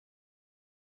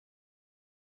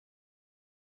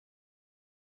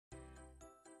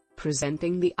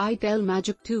Presenting the Itel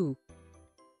Magic 2.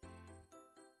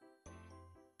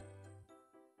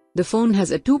 The phone has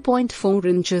a 2.4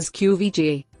 inches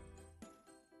QVGA.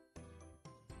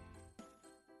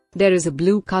 There is a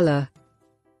blue color.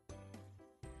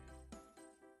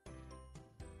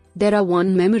 There are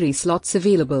 1 memory slots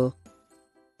available.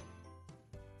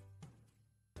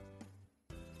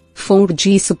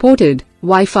 4G supported,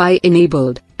 Wi-Fi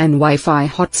enabled, and Wi-Fi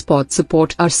hotspot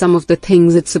support are some of the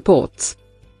things it supports.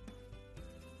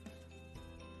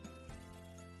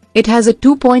 It has a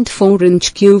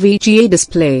 2.4-inch QVGA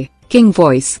display, King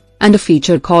voice, and a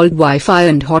feature called Wi-Fi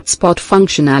and hotspot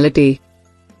functionality.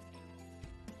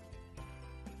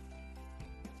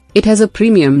 It has a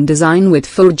premium design with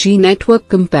 4G network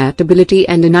compatibility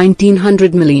and a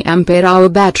 1900 mAh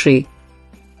battery.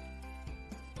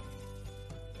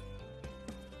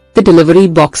 The delivery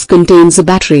box contains a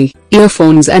battery,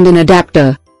 earphones and an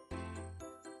adapter.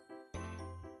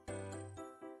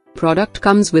 Product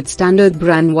comes with standard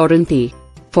brand warranty.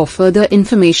 For further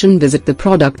information visit the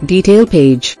product detail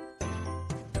page.